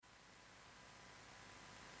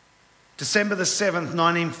December the 7th,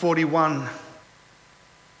 1941.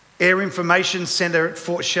 Air Information Centre at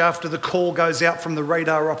Fort Shafter, the call goes out from the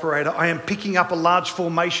radar operator. I am picking up a large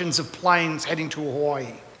formations of planes heading to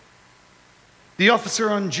Hawaii. The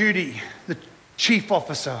officer on duty, the chief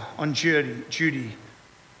officer on duty,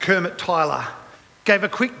 Kermit Tyler, gave a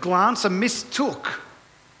quick glance and mistook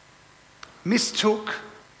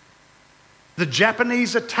the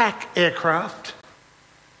Japanese attack aircraft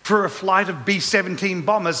for a flight of B-17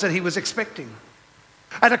 bombers that he was expecting.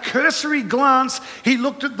 At a cursory glance, he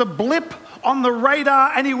looked at the blip on the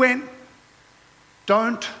radar and he went,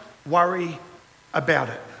 "Don't worry about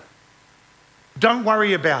it. Don't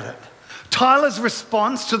worry about it." Tyler's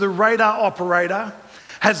response to the radar operator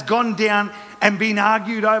has gone down and been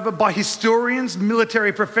argued over by historians,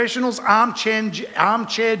 military professionals,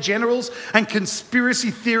 armchair generals, and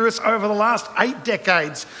conspiracy theorists over the last 8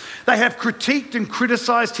 decades. They have critiqued and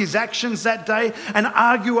criticised his actions that day and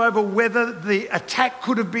argue over whether the attack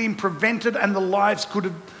could have been prevented and the lives could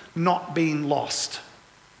have not been lost.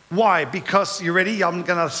 Why? Because, you ready? I'm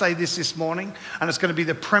going to say this morning, and it's going to be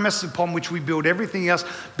the premise upon which we build everything else.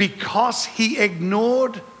 Because he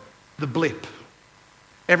ignored the blip.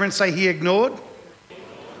 Everyone say he ignored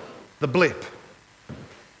the blip.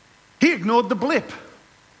 He ignored the blip.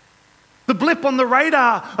 The blip on the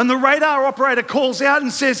radar, and the radar operator calls out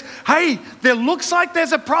and says, "Hey, there looks like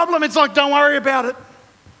there's a problem." It's like, "Don't worry about it.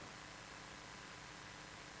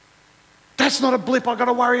 That's not a blip I've got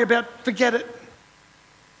to worry about. Forget it."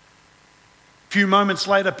 A few moments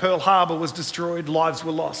later, Pearl Harbor was destroyed. Lives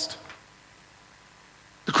were lost.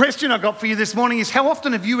 The question I got for you this morning is, how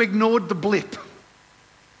often have you ignored the blip?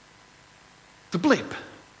 The blip.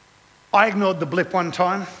 I ignored the blip one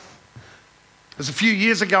time. It was a few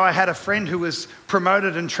years ago. I had a friend who was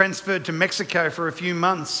promoted and transferred to Mexico for a few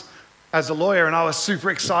months as a lawyer, and I was super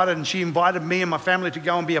excited, and she invited me and my family to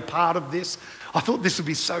go and be a part of this. I thought this would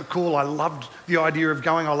be so cool. I loved the idea of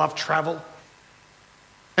going. I love travel.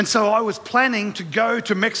 And so I was planning to go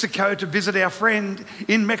to Mexico to visit our friend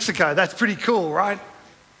in Mexico. That's pretty cool, right?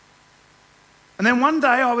 And then one day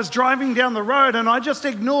I was driving down the road and I just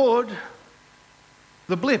ignored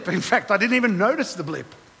the blip. In fact, I didn't even notice the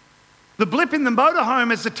blip. The blip in the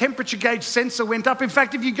motorhome as the temperature gauge sensor went up. In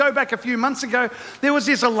fact, if you go back a few months ago, there was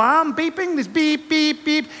this alarm beeping, this beep, beep,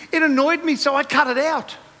 beep. It annoyed me, so I cut it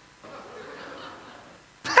out.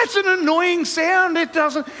 That's an annoying sound. It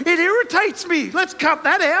irritates me. Let's cut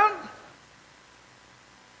that out.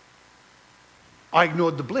 I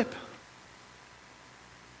ignored the blip.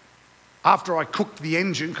 After I cooked the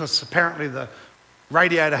engine, because apparently the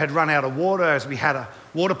radiator had run out of water as we had a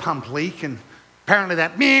water pump leak, and apparently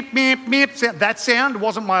that meep, meep, meep, that sound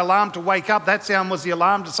wasn't my alarm to wake up. That sound was the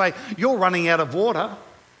alarm to say, "You're running out of water."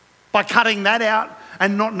 By cutting that out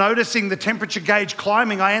and not noticing the temperature gauge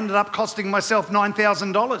climbing, I ended up costing myself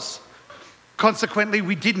 $9,000. Consequently,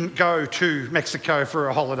 we didn't go to Mexico for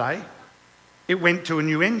a holiday. It went to a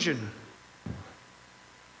new engine.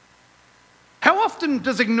 How often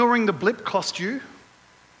does ignoring the blip cost you?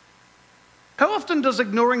 How often does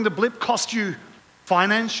ignoring the blip cost you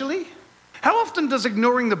financially? How often does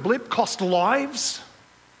ignoring the blip cost lives?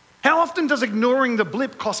 How often does ignoring the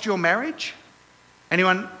blip cost your marriage?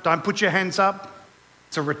 Anyone? Don't put your hands up.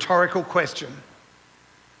 It's a rhetorical question.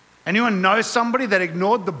 Anyone know somebody that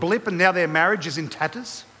ignored the blip and now their marriage is in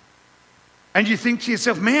tatters? And you think to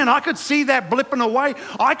yourself, "Man, I could see that blipping away.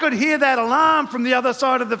 I could hear that alarm from the other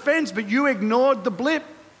side of the fence, but you ignored the blip."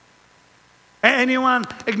 Anyone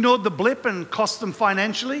ignored the blip and cost them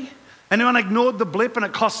financially? Anyone ignored the blip and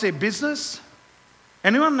it cost their business?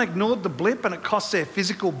 Anyone ignored the blip and it cost their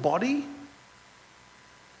physical body?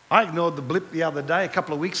 I ignored the blip the other day. A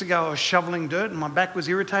couple of weeks ago, I was shoveling dirt and my back was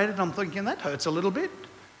irritated. I'm thinking, that hurts a little bit.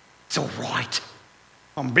 It's all right.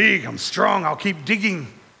 I'm big, I'm strong, I'll keep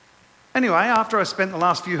digging. Anyway, after I spent the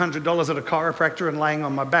last few $100s at a chiropractor and laying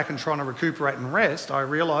on my back and trying to recuperate and rest, I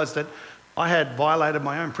realised that I had violated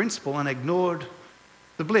my own principle and ignored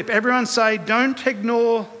the blip. Everyone say, "Don't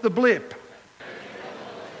ignore the blip."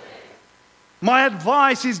 My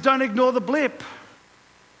advice is don't ignore the blip.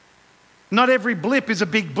 Not every blip is a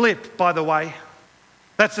big blip, by the way.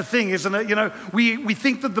 That's the thing, isn't it? You know, we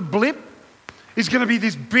think that the blip is going to be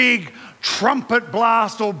this big trumpet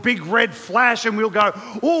blast or big red flash and we'll go,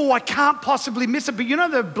 "Oh, I can't possibly miss it." But you know,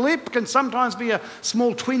 the blip can sometimes be a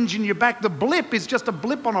small twinge in your back. The blip is just a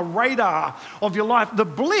blip on a radar of your life. The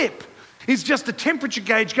blip is just a temperature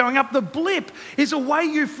gauge going up. The blip is a way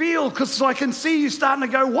you feel, because I can see you starting to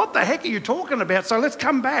go, "What the heck are you talking about?" So let's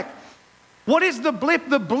come back. What is the blip?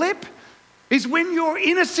 The blip is when you're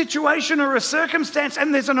in a situation or a circumstance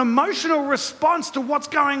and there's an emotional response to what's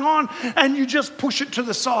going on and you just push it to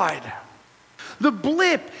the side. The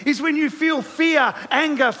blip is when you feel fear,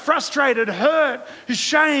 anger, frustrated, hurt,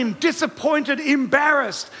 shame, disappointed,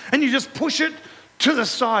 embarrassed, and you just push it to the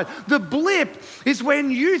side. The blip is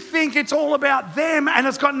when you think it's all about them and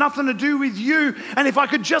it's got nothing to do with you. And if I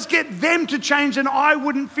could just get them to change, then I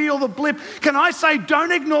wouldn't feel the blip. Can I say,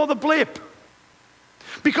 don't ignore the blip?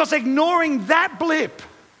 Because ignoring that blip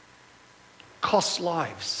costs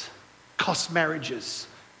lives, costs marriages,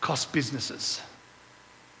 costs businesses,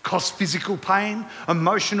 costs physical pain,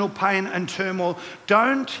 emotional pain and turmoil.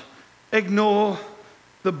 Don't ignore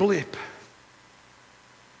the blip.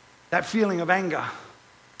 That feeling of anger,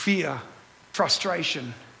 fear,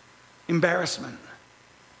 frustration, embarrassment,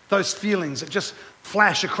 those feelings that just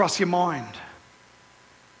flash across your mind.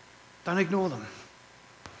 Don't ignore them.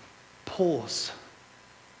 Pause.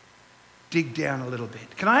 Dig down a little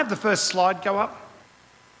bit. Can I have the first slide go up?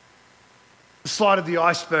 The slide of the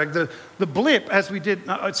iceberg. The blip, as we did...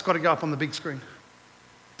 No, it's got to go up on the big screen.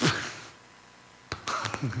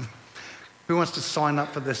 Who wants to sign up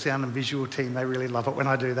for the sound and visual team? They really love it when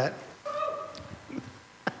I do that.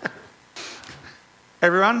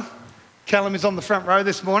 Everyone, Callum is on the front row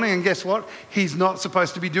this morning, and guess what? He's not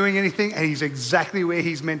supposed to be doing anything, and he's exactly where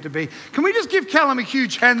he's meant to be. Can we just give Callum a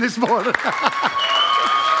huge hand this morning?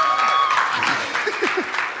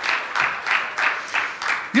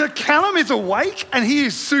 You know, Callum is awake and he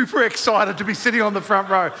is super excited to be sitting on the front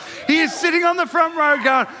row. He is sitting on the front row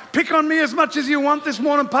going, pick on me as much as you want this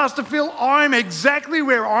morning, Pastor Phil. I'm exactly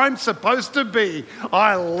where I'm supposed to be.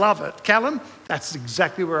 I love it. Callum, that's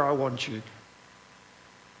exactly where I want you.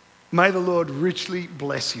 May the Lord richly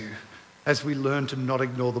bless you as we learn to not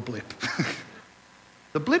ignore the blip.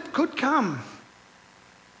 The blip could come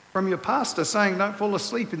from your pastor saying, don't fall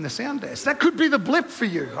asleep in the sound desk. That could be the blip for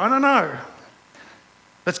you. I don't know.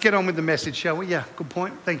 Let's get on with the message, shall we? Yeah, good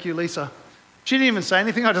point. Thank you, Lisa. She didn't even say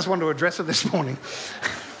anything. I just wanted to address her this morning.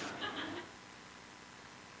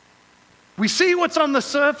 We see what's on the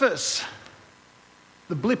surface.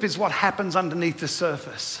 The blip is what happens underneath the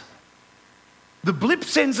surface. The blip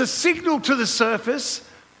sends a signal to the surface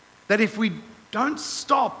that if we don't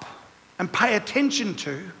stop and pay attention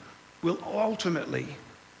to, will ultimately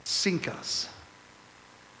sink us.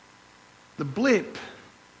 The blip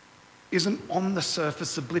isn't on the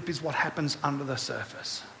surface. The blip is what happens under the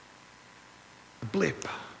surface. The blip.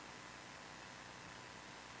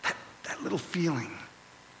 That little feeling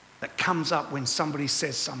that comes up when somebody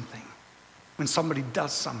says something, when somebody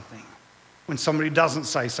does something, when somebody doesn't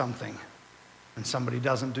say something, when somebody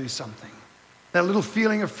doesn't do something. That little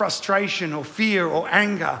feeling of frustration or fear or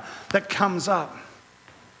anger that comes up.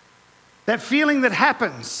 That feeling that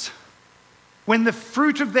happens when the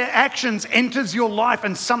fruit of their actions enters your life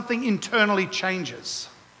and something internally changes.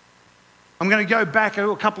 I'm going to go back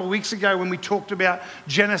a couple of weeks ago when we talked about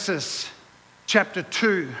Genesis chapter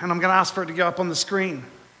 2, and I'm going to ask for it to go up on the screen.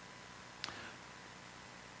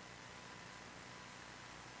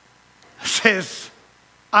 It says,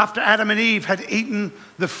 after Adam and Eve had eaten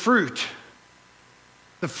the fruit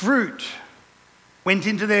went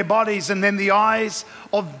into their bodies, and then the eyes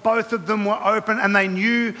of both of them were open, and they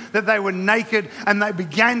knew that they were naked, and they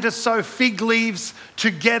began to sew fig leaves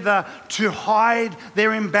together to hide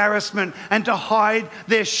their embarrassment and to hide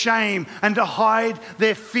their shame and to hide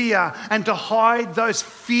their fear and to hide those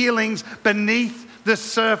feelings beneath the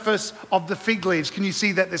surface of the fig leaves. Can you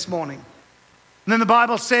see that this morning? And then the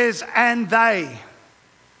Bible says, and they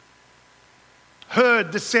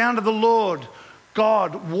heard the sound of the Lord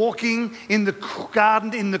God walking in the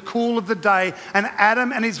garden in the cool of the day, and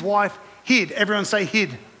Adam and his wife hid. Everyone say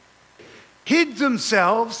hid. Hid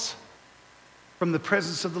themselves from the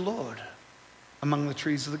presence of the Lord among the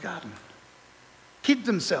trees of the garden. Hid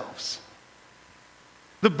themselves.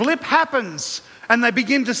 The blip happens and they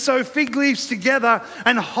begin to sew fig leaves together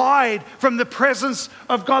and hide from the presence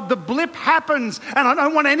of God. The blip happens and I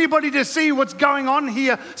don't want anybody to see what's going on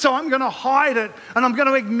here, so I'm going to hide it and I'm going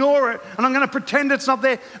to ignore it and I'm going to pretend it's not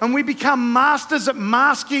there. And we become masters at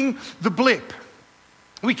masking the blip.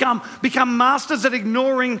 We become masters at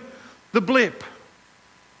ignoring the blip.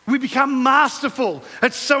 We become masterful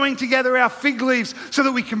at sewing together our fig leaves so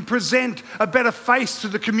that we can present a better face to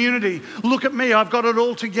the community. Look at me, I've got it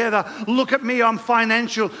all together. Look at me, I'm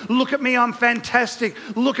financial. Look at me, I'm fantastic.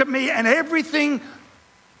 Look at me, and everything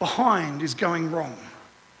behind is going wrong.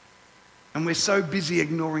 And we're so busy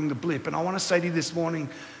ignoring the blip. And I want to say to you this morning,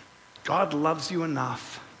 God loves you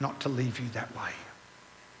enough not to leave you that way.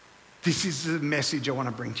 This is the message I want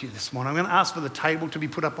to bring to you this morning. I'm going to ask for the table to be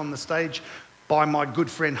put up on the stage by my good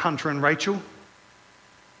friend Hunter and Rachel,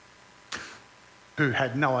 who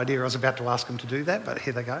had no idea I was about to ask them to do that, but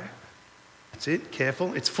here they go. That's it,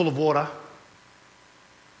 careful. It's full of water.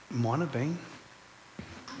 Might have been.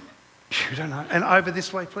 You don't know. And over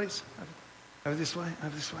this way, please. Over this way,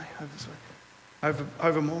 over this way, over this way.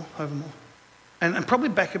 Over more, over more. And probably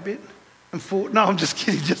back a bit. And forward. No, I'm just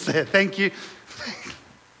kidding, just there. Thank you.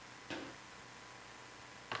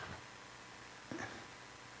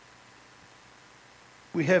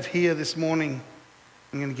 We have here this morning,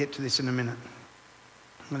 I'm going to get to this in a minute.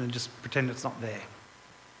 I'm going to just pretend it's not there.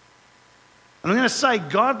 And I'm going to say,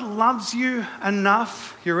 God loves you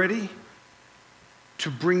enough, you ready,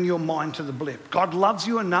 to bring your mind to the blip. God loves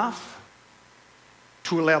you enough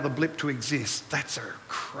to allow the blip to exist. That's a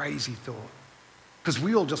crazy thought. Because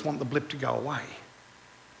we all just want the blip to go away.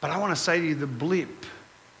 But I want to say to you, the blip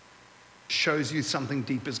shows you something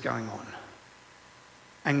deep is going on.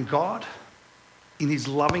 And God, in his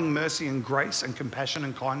loving mercy and grace and compassion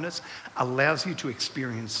and kindness, allows you to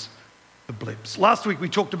experience the blips. Last week we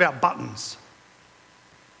talked about buttons.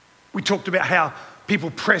 We talked about how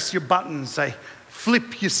people press your buttons, they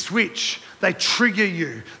flip your switch, they trigger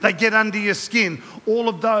you, they get under your skin, all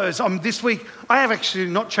of those. This week, I have actually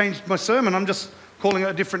not changed my sermon, I'm just calling it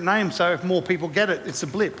a different name so if more people get it, it's a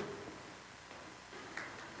blip.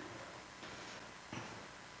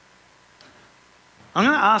 I'm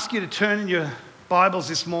going to ask you to turn in your Bibles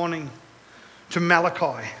this morning to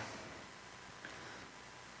Malachi.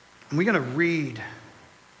 And we're going to read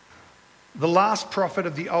the last prophet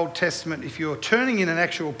of the Old Testament. If you're turning in an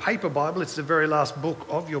actual paper Bible, it's the very last book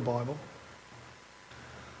of your Bible.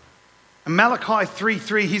 And Malachi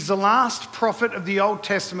 3:3, he's the last prophet of the Old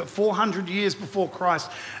Testament, 400 years before Christ.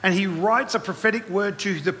 And he writes a prophetic word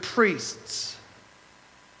to the priests.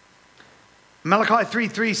 Malachi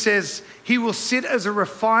 3:3 says, he will sit as a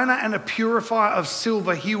refiner and a purifier of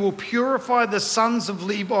silver. He will purify the sons of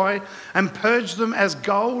Levi and purge them as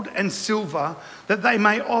gold and silver, that they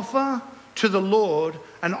may offer to the Lord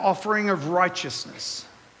an offering of righteousness.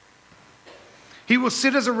 He will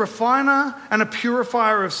sit as a refiner and a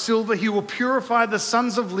purifier of silver. He will purify the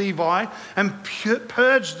sons of Levi and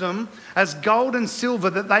purge them as gold and silver,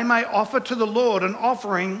 that they may offer to the Lord an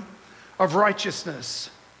offering of righteousness.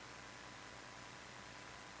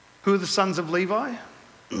 Who are the sons of Levi?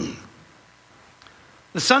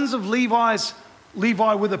 The sons of Levi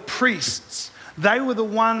were the priests. They were the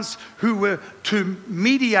ones who were to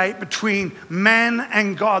mediate between man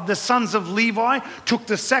and God. The sons of Levi took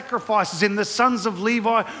the sacrifices in. The sons of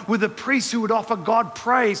Levi were the priests who would offer God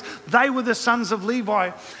praise. They were the sons of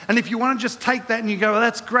Levi. And if you want to just take that and you go, well,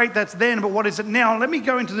 that's great, that's then, but what is it now? Let me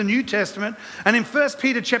go into the New Testament. And in 1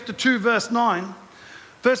 Peter chapter 2, verse 9,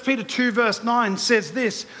 1 Peter 2 verse 9 says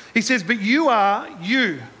this. He says, but you,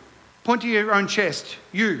 point to your own chest,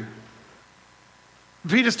 you.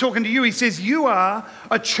 Peter's talking to you. He says, you are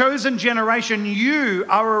a chosen generation. You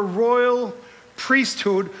are a royal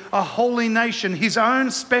priesthood, a holy nation, his own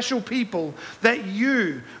special people, that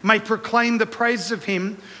you may proclaim the praises of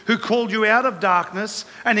him who called you out of darkness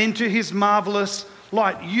and into his marvelous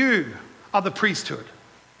light. You are the priesthood.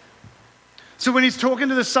 So when he's talking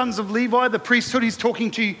to the sons of Levi, the priesthood, he's talking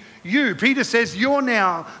to you. Peter says, you're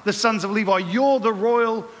now the sons of Levi. You're the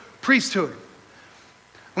royal priesthood.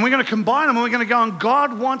 And we're going to combine them and we're going to go, and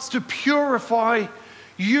God wants to purify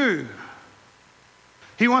you.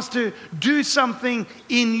 He wants to do something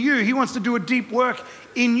in you. He wants to do a deep work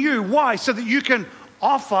in you. Why? So that you can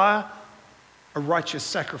offer a righteous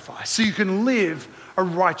sacrifice. So you can live a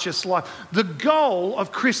righteous life. The goal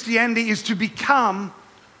of Christianity is to become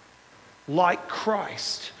like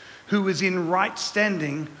Christ, who is in right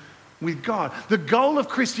standing with God. The goal of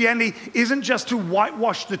Christianity isn't just to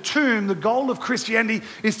whitewash the tomb. The goal of Christianity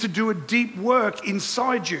is to do a deep work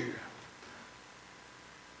inside you.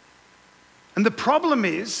 And the problem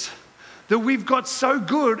is that we've got so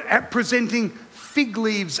good at presenting fig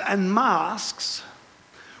leaves and masks,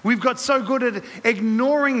 we've got so good at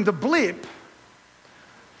ignoring the blip,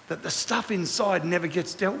 that the stuff inside never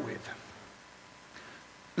gets dealt with.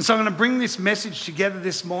 And so I'm going to bring this message together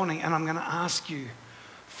this morning, and I'm going to ask you,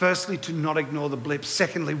 firstly, to not ignore the blip.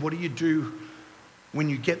 Secondly, what do you do when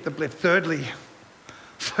you get the blip? Thirdly,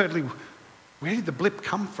 where did the blip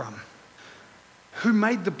come from? Who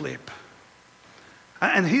made the blip?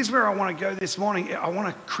 And here's where I want to go this morning. I want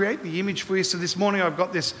to create the image for you. So this morning I've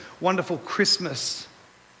got this wonderful Christmas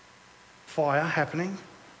fire happening.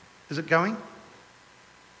 Is it going?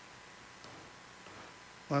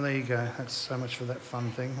 Well, there you go. That's so much for that fun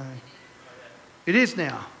thing. Hey? It is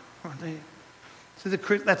now. Right there. So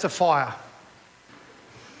that's a fire.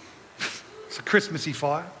 It's a Christmassy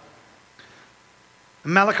fire.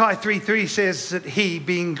 Malachi 3:3 says that he,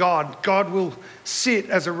 being God will sit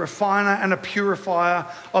as a refiner and a purifier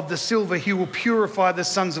of the silver. He will purify the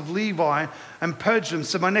sons of Levi and purge them.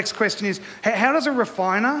 So my next question is, how does a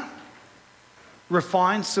refiner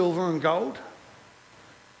refine silver and gold?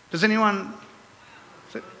 Does anyone?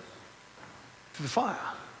 Through the fire.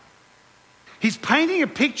 He's painting a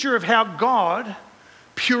picture of how God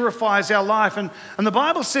purifies our life. And the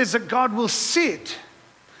Bible says that God will sit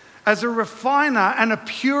as a refiner and a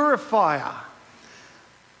purifier.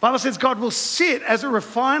 The Bible says God will sit as a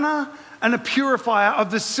refiner and a purifier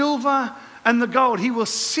of the silver and the gold. He will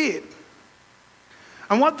sit.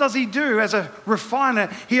 And what does he do as a refiner?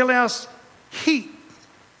 He allows heat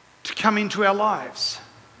to come into our lives.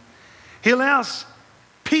 He allows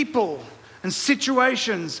people and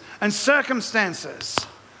situations and circumstances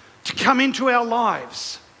to come into our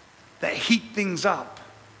lives that heat things up,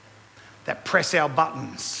 that press our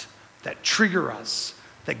buttons, that trigger us,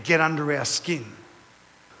 that get under our skin.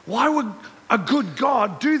 Why would a good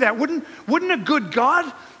God do that? Wouldn't a good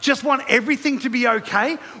God just want everything to be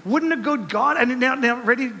okay? Wouldn't a good God, and now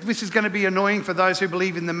ready, this is going to be annoying for those who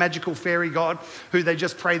believe in the magical fairy God, who they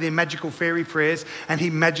just pray their magical fairy prayers and he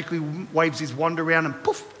magically waves his wand around and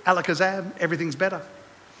poof, alakazam, everything's better.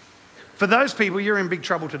 For those people, you're in big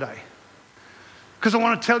trouble today. Because I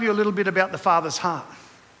want to tell you a little bit about the Father's heart.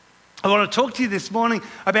 I want to talk to you this morning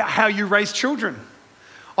about how you raise children.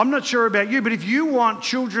 I'm not sure about you, but if you want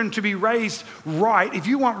children to be raised right, if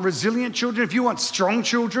you want resilient children, if you want strong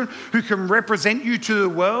children who can represent you to the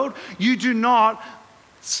world, you do not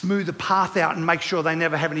smooth the path out and make sure they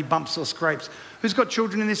never have any bumps or scrapes. Who's got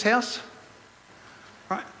children in this house?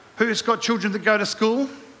 Right? Who's got children that go to school?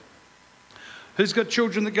 Who's got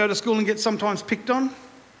children that go to school and get sometimes picked on?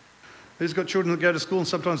 Who's got children that go to school and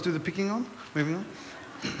sometimes do the picking on? Moving on.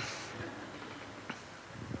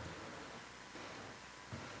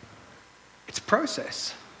 It's a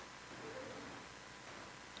process.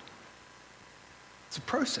 It's a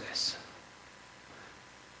process.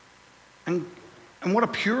 And what a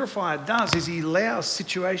purifier does is he allows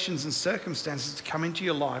situations and circumstances to come into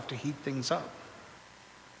your life to heat things up.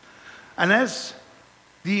 And as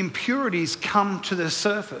the impurities come to the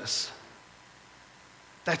surface,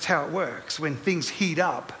 that's how it works. When things heat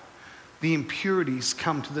up, the impurities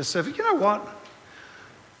come to the surface. You know what?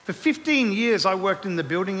 For 15 years, I worked in the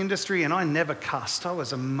building industry and I never cussed. I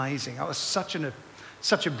was amazing. I was such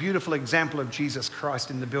a beautiful example of Jesus Christ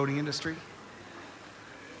in the building industry.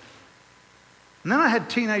 And then I had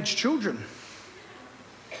teenage children.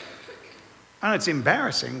 And it's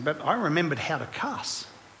embarrassing, but I remembered how to cuss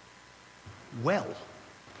well.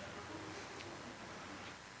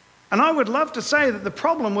 And I would love to say that the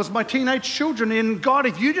problem was my teenage children. And God,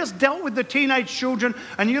 if you just dealt with the teenage children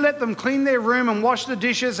and you let them clean their room and wash the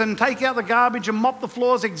dishes and take out the garbage and mop the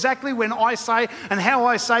floors exactly when I say and how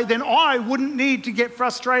I say, then I wouldn't need to get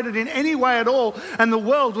frustrated in any way at all, and the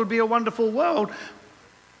world would be a wonderful world.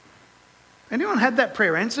 Anyone had that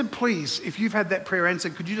prayer answered? Please, if you've had that prayer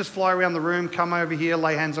answered, could you just fly around the room, come over here,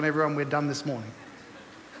 lay hands on everyone, we're done this morning.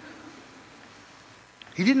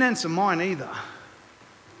 He didn't answer mine either.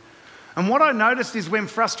 And what I noticed is when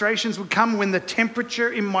frustrations would come, when the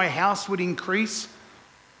temperature in my house would increase,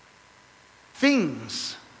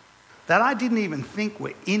 things that I didn't even think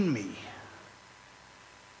were in me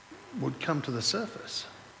would come to the surface.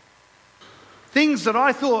 Things that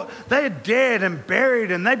I thought they had dead and buried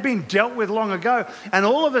and they'd been dealt with long ago. And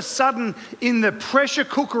all of a sudden, in the pressure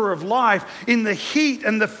cooker of life, in the heat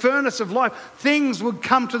and the furnace of life, things would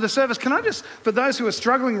come to the surface. Can I just, for those who are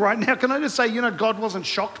struggling right now, can I just say, God wasn't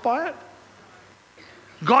shocked by it?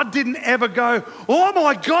 God didn't ever go, oh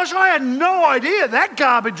my gosh, I had no idea that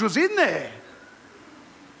garbage was in there.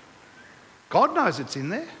 God knows it's in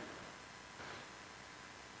there.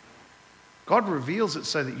 God reveals it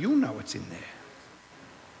so that you'll know it's in there.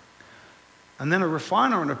 And then a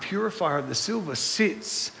refiner and a purifier of the silver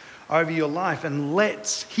sits over your life and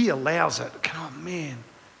he allows it. Oh man,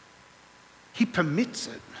 he permits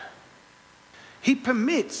it. He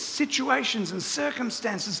permits situations and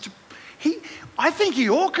circumstances I think he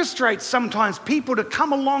orchestrates sometimes people to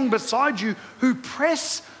come along beside you who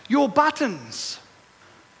press your buttons.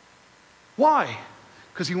 Why?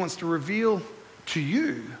 Because he wants to reveal to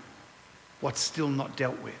you what's still not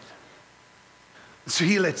dealt with. So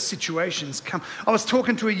he lets situations come. I was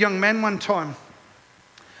talking to a young man one time.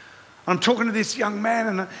 I'm talking to this young man,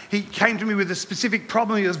 and he came to me with a specific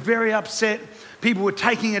problem. He was very upset. People were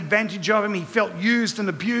taking advantage of him. He felt used and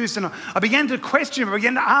abused. And I began to question him. I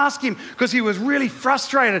began to ask him because he was really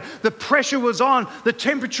frustrated. The pressure was on. The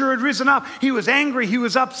temperature had risen up. He was angry. He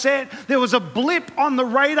was upset. There was a blip on the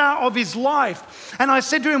radar of his life. And I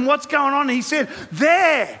said to him, what's going on? And he said,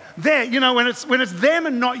 there. You know, when it's them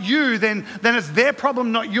and not you, then it's their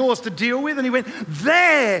problem, not yours to deal with. And he went,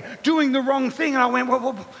 they're doing the wrong thing. And I went,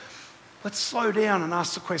 well, let's slow down and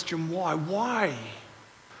ask the question, why?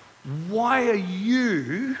 Why are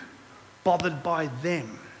you bothered by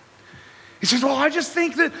them? He says, well, I just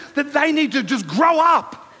think that they need to just grow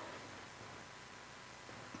up.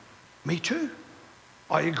 Me too.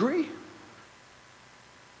 I agree.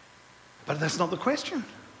 But that's not the question.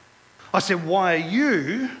 I said, why are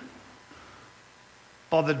you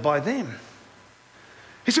bothered by them?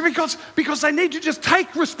 He said, because they need to just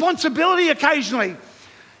take responsibility occasionally.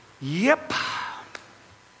 Yep,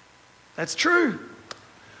 that's true.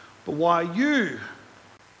 But why are you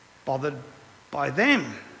bothered by them?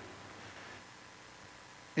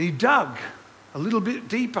 And he dug a little bit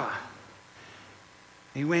deeper.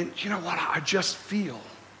 He went, you know what, I just feel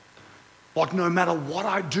like no matter what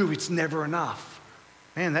I do, it's never enough.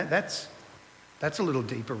 Man, that's a little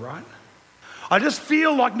deeper, right? I just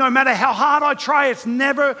feel like no matter how hard I try, it's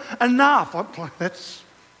never enough.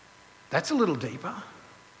 That's a little deeper.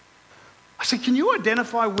 I said, can you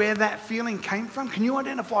identify where that feeling came from? Can you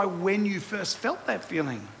identify when you first felt that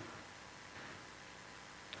feeling?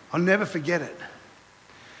 I'll never forget it.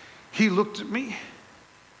 He looked at me.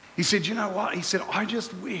 He said, you know what? He said, I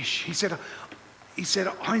just wish. He said,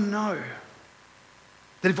 I know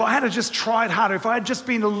that if I had just tried harder, if I had just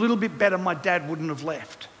been a little bit better, my dad wouldn't have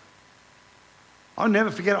left. I'll never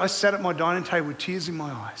forget it. I sat at my dining table with tears in my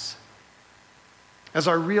eyes as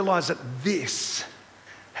I realized that this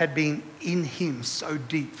had been in him so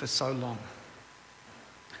deep for so long.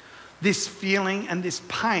 This feeling and this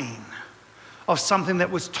pain of something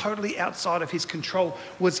that was totally outside of his control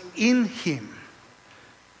was in him,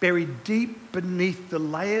 buried deep beneath the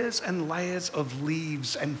layers and layers of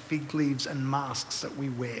leaves and fig leaves and masks that we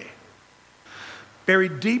wear.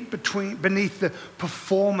 Buried deep beneath the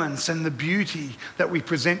performance and the beauty that we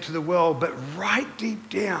present to the world, but right deep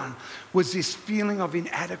down was this feeling of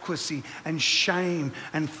inadequacy and shame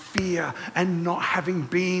and fear and not having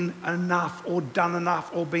been enough or done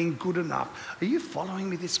enough or been good enough. Are you following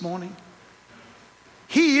me this morning?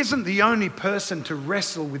 He isn't the only person to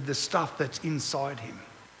wrestle with the stuff that's inside him.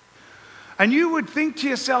 And you would think to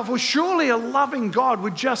yourself, well, surely a loving God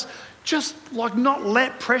would just like not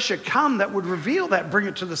let pressure come that would reveal that, bring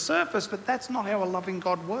it to the surface, but that's not how a loving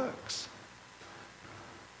God works.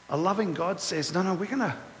 A loving God says, no, we're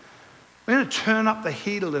going to turn up the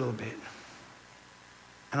heat a little bit,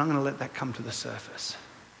 and I'm going to let that come to the surface.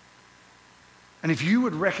 And if you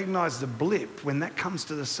would recognize the blip when that comes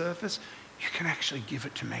to the surface, you can actually give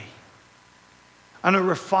it to me. And a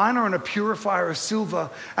refiner and a purifier of silver,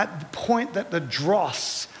 at the point that the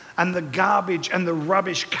dross and the garbage and the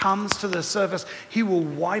rubbish comes to the surface, he will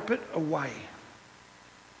wipe it away.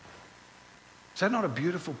 Is that not a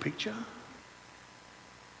beautiful picture?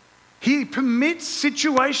 He permits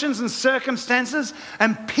situations and circumstances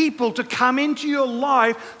and people to come into your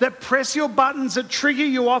life that press your buttons, that trigger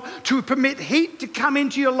you off, to permit heat to come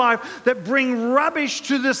into your life that bring rubbish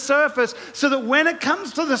to the surface, so that when it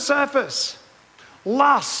comes to the surface,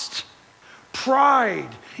 lust, pride,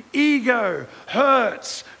 ego,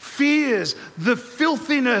 hurts, fears, the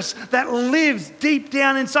filthiness that lives deep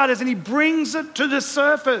down inside us, and he brings it to the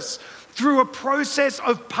surface through a process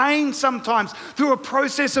of pain sometimes, through a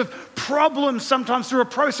process of problems sometimes, through a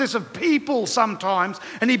process of people sometimes,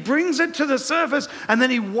 and he brings it to the surface and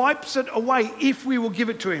then he wipes it away if we will give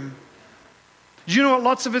it to him. Do you know what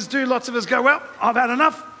lots of us do? Lots of us go, well, I've had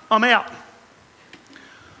enough, I'm out.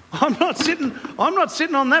 I'm not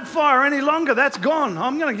sitting on that fire any longer. That's gone.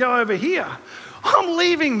 I'm going to go over here. I'm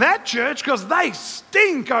leaving that church because they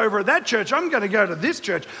stink over at that church. I'm going to go to this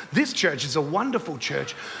church. This church is a wonderful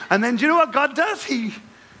church. And then do you know what God does? He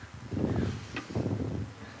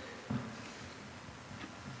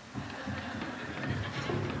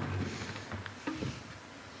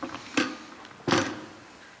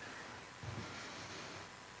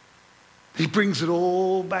brings it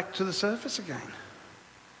all back to the surface again.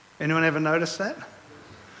 Anyone ever noticed that?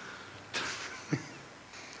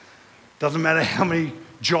 Doesn't matter how many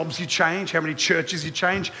jobs you change, how many churches you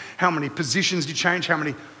change, how many positions you change, how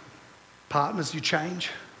many partners you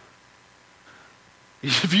change.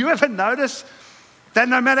 Have you ever noticed That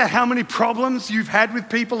no matter how many problems you've had with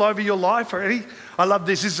people over your life, ready? I love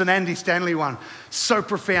this. This is an Andy Stanley one. So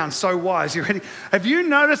profound, so wise. You ready? Have you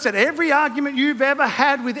noticed that every argument you've ever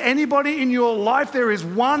had with anybody in your life, there is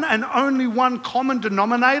one and only one common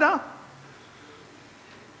denominator?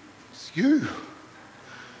 It's you.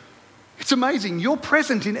 It's amazing. You're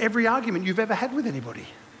present in every argument you've ever had with anybody.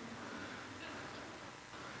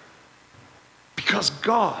 Because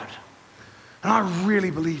God, and I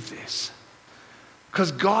really believe this,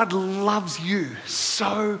 because God loves you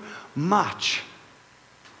so much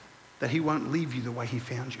that he won't leave you the way he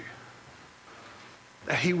found you.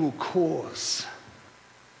 That he will cause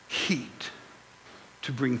heat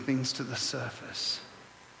to bring things to the surface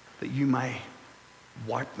that you may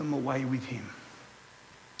wipe them away with him.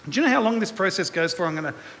 Do you know how long this process goes for? I'm going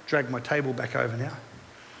to drag my table back over now.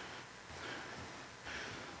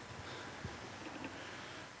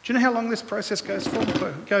 Do you know how long this process goes for?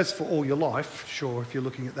 It goes for all your life, sure, if you're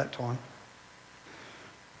looking at that time.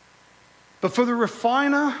 But for the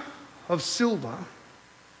refiner of silver,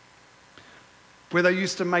 where they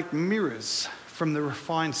used to make mirrors from the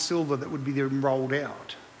refined silver that would be then rolled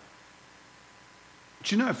out.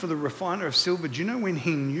 Do you know, for the refiner of silver, do you know when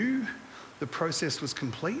he knew the process was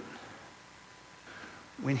complete?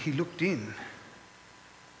 When he looked in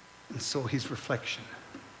and saw his reflection.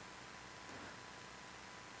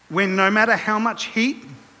 When no matter how much heat,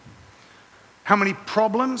 how many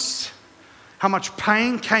problems, how much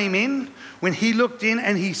pain came in, when he looked in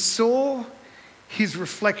and he saw his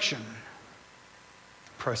reflection,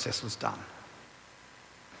 the process was done.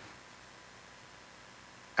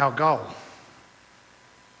 Our goal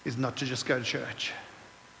is not to just go to church.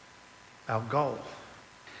 Our goal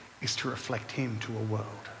is to reflect him to a world.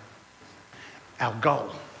 Our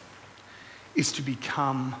goal is to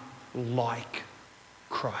become like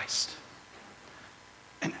Christ.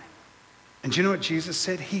 And do you know what Jesus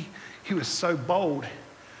said? He was so bold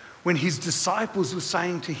when his disciples were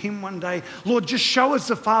saying to him one day, Lord, just show us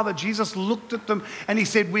the Father. Jesus looked at them and he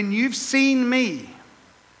said, when you've seen me,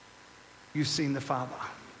 you've seen the Father.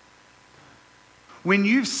 When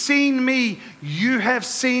you've seen me, you have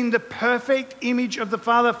seen the perfect image of the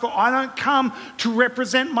Father, for I don't come to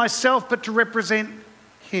represent myself, but to represent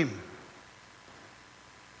him.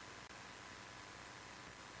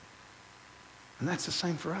 And that's the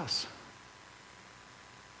same for us.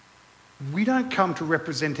 We don't come to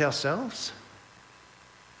represent ourselves.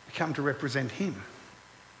 We come to represent him.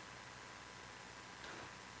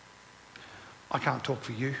 I can't talk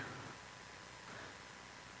for you.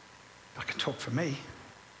 I can talk for me.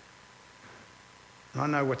 And I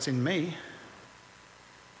know what's in me.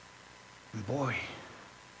 And boy,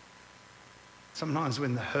 sometimes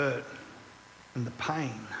when the hurt and the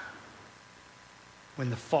pain, when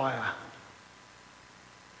the fire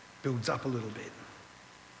builds up a little bit,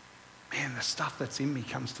 man, the stuff that's in me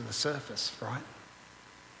comes to the surface, right?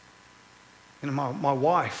 You know, my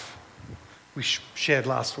wife, we shared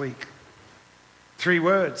last week, 3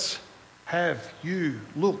 words: have you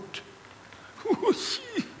looked?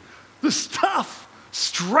 The stuff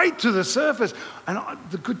straight to the surface. And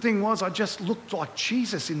the good thing was I just looked like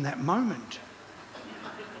Jesus in that moment.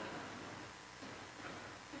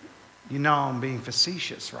 You know I'm being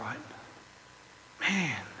facetious, right?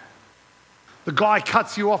 Man, the guy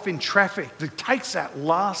cuts you off in traffic that takes that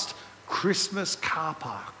last Christmas car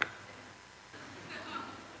park.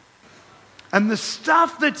 And the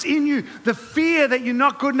stuff that's in you, the fear that you're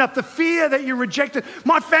not good enough, the fear that you're rejected.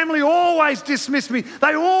 My family always dismissed me.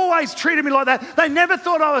 They always treated me like that. They never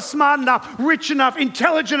thought I was smart enough, rich enough,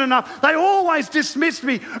 intelligent enough. They always dismissed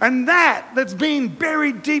me. And that's been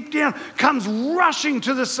buried deep down comes rushing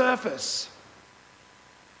to the surface.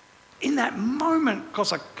 In that moment,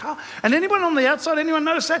 because I can't. And anyone on the outside, anyone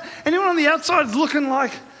notice that? Anyone on the outside is looking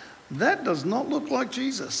like, that does not look like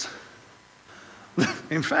Jesus.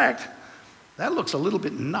 In fact, that looks a little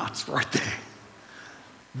bit nuts right there.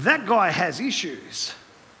 That guy has issues.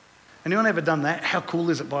 Anyone ever done that? How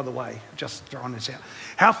cool is it, by the way? Just throwing this out.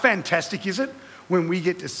 How fantastic is it when we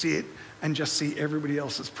get to sit and just see everybody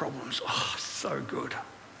else's problems? Oh, so good.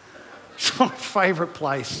 It's my favourite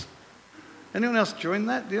place. Anyone else join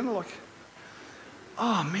that? You know, like,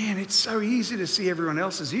 oh man, it's so easy to see everyone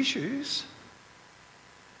else's issues.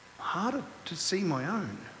 Harder to see my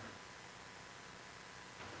own.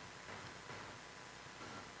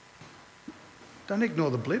 Don't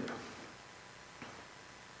ignore the blip.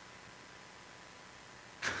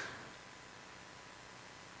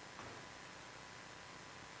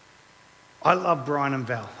 I love Brian and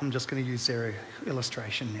Val. I'm just going to use their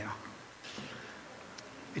illustration now.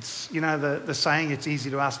 It's, you know, the saying, it's easy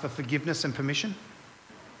to ask for forgiveness and permission.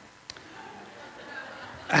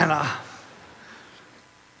 And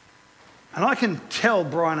I can tell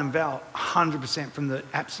Brian and Val 100% from the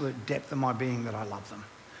absolute depth of my being that I love them.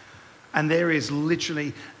 And there is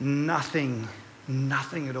literally nothing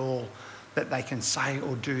at all that they can say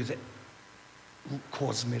or do that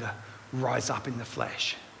causes me to rise up in the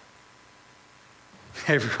flesh.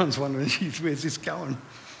 Everyone's wondering, where's this going?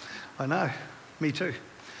 I know, me too.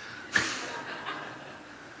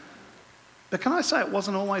 But can I say it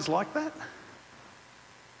wasn't always like that?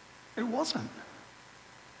 It wasn't.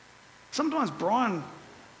 Sometimes Brian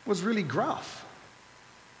was really gruff.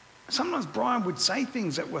 Sometimes Brian would say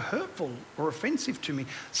things that were hurtful or offensive to me.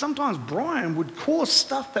 Sometimes Brian would cause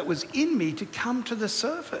stuff that was in me to come to the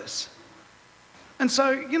surface. And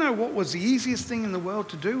so, you know what was the easiest thing in the world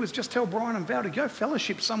to do was just tell Brian and Val to go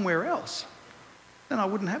fellowship somewhere else. Then I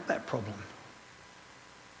wouldn't have that problem.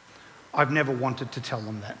 I've never wanted to tell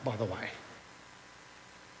them that, by the way.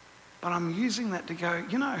 But I'm using that to go,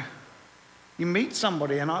 you know, you meet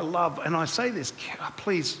somebody, and I say this,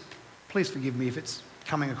 please forgive me if it's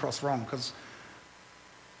coming across wrong,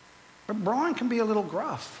 but Brian can be a little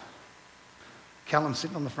gruff. Callum's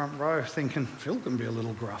sitting on the front row thinking, Phil can be a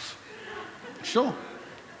little gruff. Sure.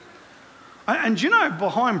 And you know,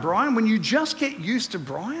 behind Brian, when you just get used to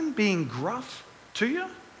Brian being gruff to you,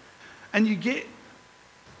 and you get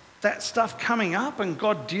that stuff coming up and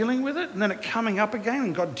God dealing with it, and then it coming up again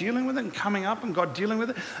and God dealing with it and coming up and God dealing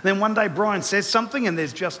with it. And then one day Brian says something and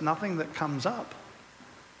there's just nothing that comes up.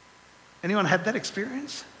 Anyone had that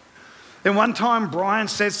experience? Then one time Brian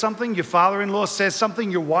says something, your father-in-law says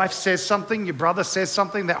something, your wife says something, your brother says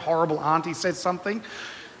something, that horrible auntie says something,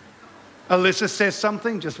 Alyssa says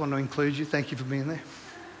something, just want to include you, thank you for being there.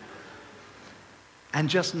 And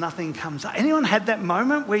just nothing comes up. Anyone had that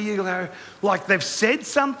moment where you go, like they've said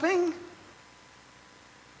something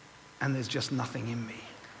and there's just nothing in me?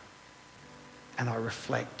 And I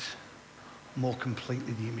reflect more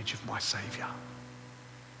completely the image of my Saviour.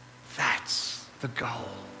 That's the goal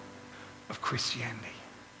of Christianity,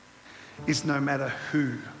 is no matter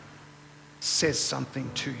who says something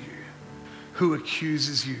to you, who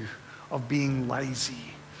accuses you of being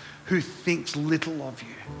lazy, who thinks little of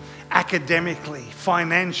you, academically,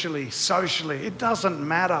 financially, socially, it doesn't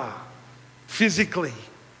matter, physically,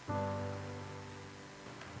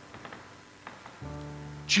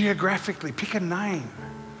 geographically, pick a name.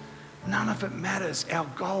 None of it matters. Our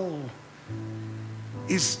goal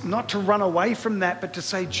is not to run away from that, but to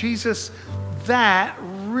say, Jesus, that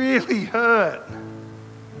really hurt.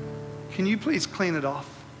 Can you please clean it off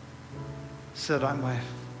so that I may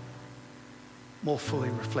more fully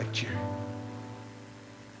reflect you?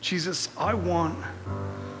 Jesus, I want,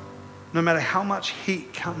 no matter how much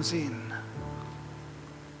heat comes in,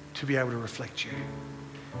 to be able to reflect you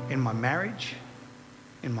in my marriage,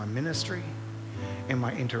 in my ministry, in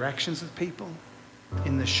my interactions with people,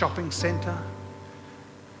 in the shopping centre,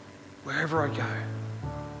 wherever I go,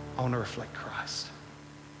 I want to reflect Christ.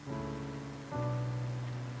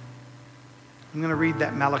 I'm going to read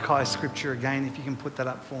that Malachi scripture again, if you can put that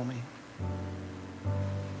up for me.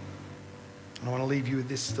 I want to leave you with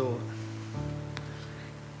this thought.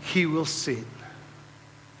 He will sit.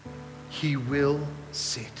 He will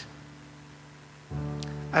sit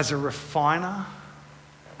as a refiner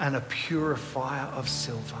and a purifier of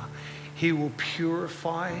silver. He will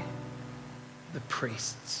purify the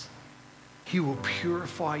priests. He will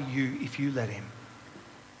purify you if you let him.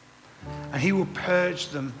 And he will purge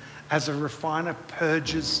them as a refiner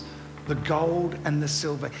purges the gold and the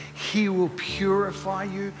silver. He will purify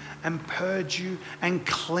you and purge you and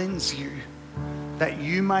cleanse you, that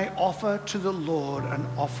you may offer to the Lord an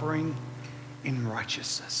offering in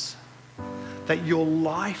righteousness. That your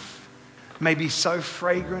life may be so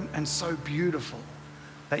fragrant and so beautiful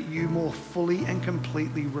that you more fully and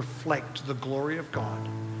completely reflect the glory of God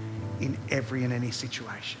in every and any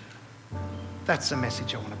situation. That's the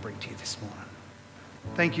message I want to bring to you this morning.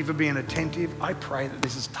 Thank you for being attentive. I pray that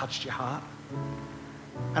this has touched your heart.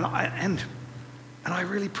 And I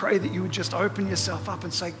really pray that you would just open yourself up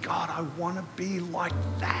and say, God, I want to be like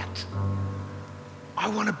that. I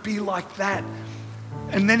want to be like that.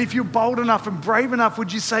 And then if you're bold enough and brave enough,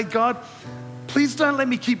 would you say, God, please don't let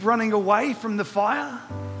me keep running away from the fire,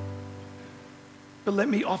 but let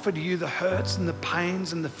me offer to you the hurts and the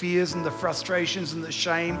pains and the fears and the frustrations and the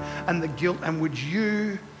shame and the guilt, and would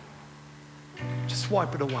you just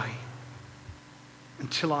wipe it away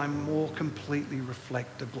until I more completely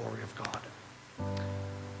reflect the glory of God.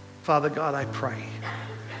 Father God, I pray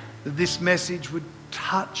that this message would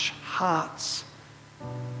touch hearts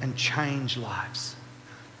and change lives.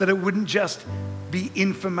 That it wouldn't just be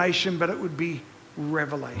information, but it would be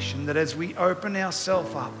revelation, that as we open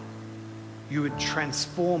ourselves up, you would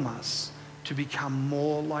transform us to become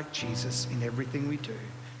more like Jesus in everything we do.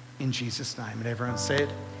 In Jesus' name. And everyone said,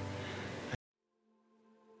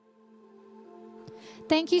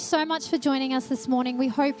 thank you so much for joining us this morning. We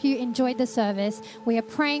hope you enjoyed the service. We are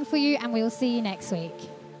praying for you, and we will see you next week.